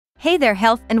Hey there,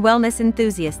 health and wellness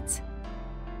enthusiasts.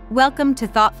 Welcome to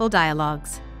Thoughtful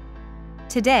Dialogues.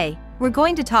 Today, we're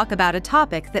going to talk about a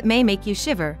topic that may make you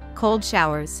shiver: cold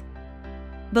showers.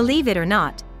 Believe it or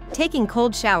not, taking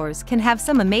cold showers can have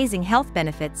some amazing health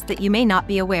benefits that you may not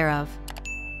be aware of.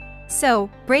 So,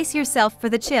 brace yourself for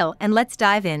the chill and let's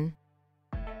dive in.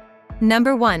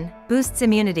 Number 1. Boosts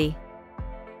immunity.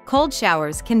 Cold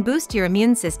showers can boost your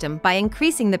immune system by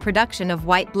increasing the production of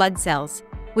white blood cells,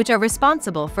 which are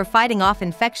responsible for fighting off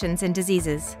infections and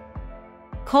diseases.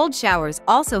 Cold showers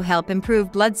also help improve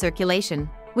blood circulation,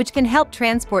 which can help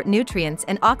transport nutrients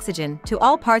and oxygen to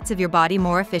all parts of your body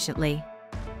more efficiently.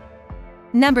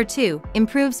 Number 2.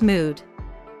 Improves mood.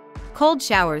 Cold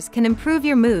showers can improve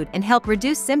your mood and help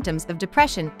reduce symptoms of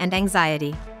depression and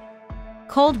anxiety.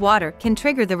 Cold water can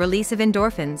trigger the release of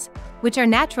endorphins, which are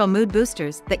natural mood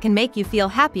boosters that can make you feel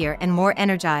happier and more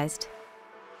energized.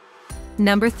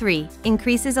 Number 3.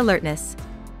 Increases alertness.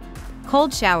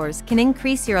 Cold showers can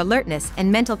increase your alertness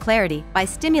and mental clarity by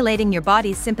stimulating your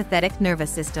body's sympathetic nervous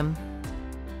system.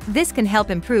 This can help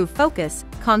improve focus,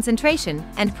 concentration,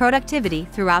 and productivity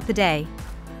throughout the day.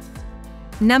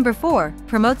 Number 4.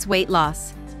 Promotes weight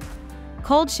loss.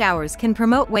 Cold showers can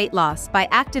promote weight loss by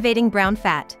activating brown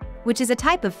fat, which is a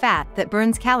type of fat that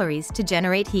burns calories to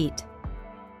generate heat.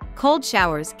 Cold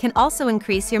showers can also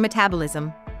increase your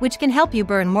metabolism, which can help you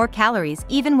burn more calories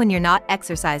even when you're not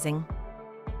exercising.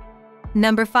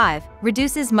 Number 5.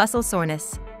 Reduces muscle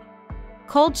soreness.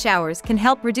 Cold showers can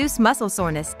help reduce muscle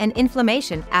soreness and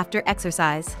inflammation after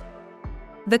exercise.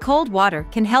 The cold water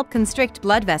can help constrict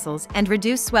blood vessels and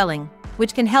reduce swelling,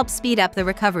 which can help speed up the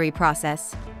recovery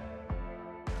process.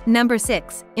 Number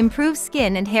 6. Improves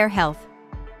skin and hair health.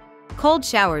 Cold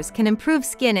showers can improve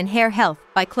skin and hair health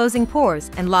by closing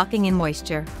pores and locking in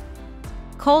moisture.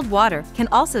 Cold water can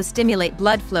also stimulate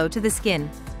blood flow to the skin,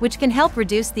 which can help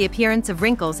reduce the appearance of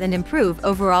wrinkles and improve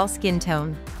overall skin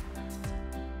tone.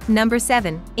 Number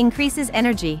 7. Increases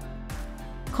energy.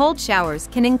 Cold showers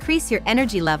can increase your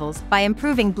energy levels by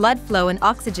improving blood flow and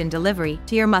oxygen delivery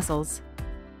to your muscles.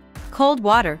 Cold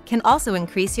water can also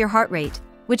increase your heart rate,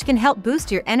 which can help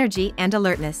boost your energy and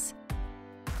alertness.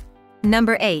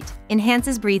 Number 8.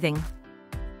 Enhances breathing.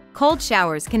 Cold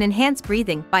showers can enhance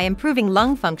breathing by improving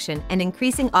lung function and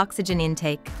increasing oxygen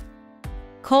intake.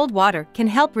 Cold water can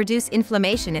help reduce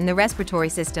inflammation in the respiratory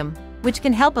system, which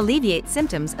can help alleviate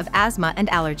symptoms of asthma and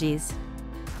allergies.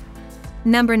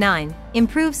 Number 9.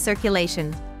 Improves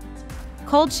circulation.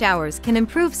 Cold showers can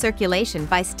improve circulation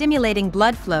by stimulating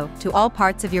blood flow to all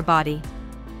parts of your body.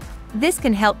 This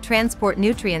can help transport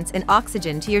nutrients and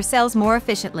oxygen to your cells more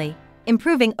efficiently,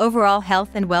 improving overall health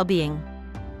and well-being.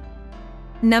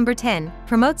 Number 10.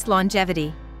 Promotes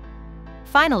longevity.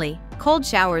 Finally, cold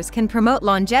showers can promote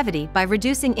longevity by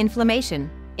reducing inflammation,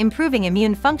 improving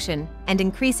immune function, and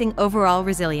increasing overall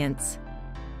resilience.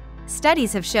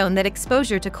 Studies have shown that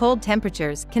exposure to cold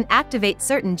temperatures can activate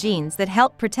certain genes that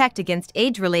help protect against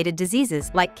age-related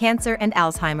diseases like cancer and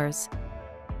Alzheimer's.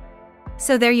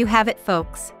 So there you have it,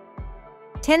 folks.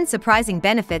 10 surprising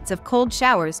benefits of cold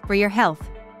showers for your health.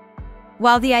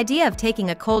 While the idea of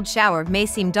taking a cold shower may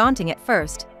seem daunting at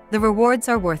first, the rewards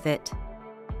are worth it.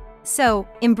 So,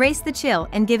 embrace the chill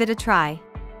and give it a try.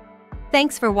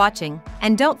 Thanks for watching,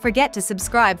 and don't forget to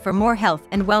subscribe for more health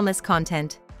and wellness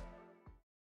content.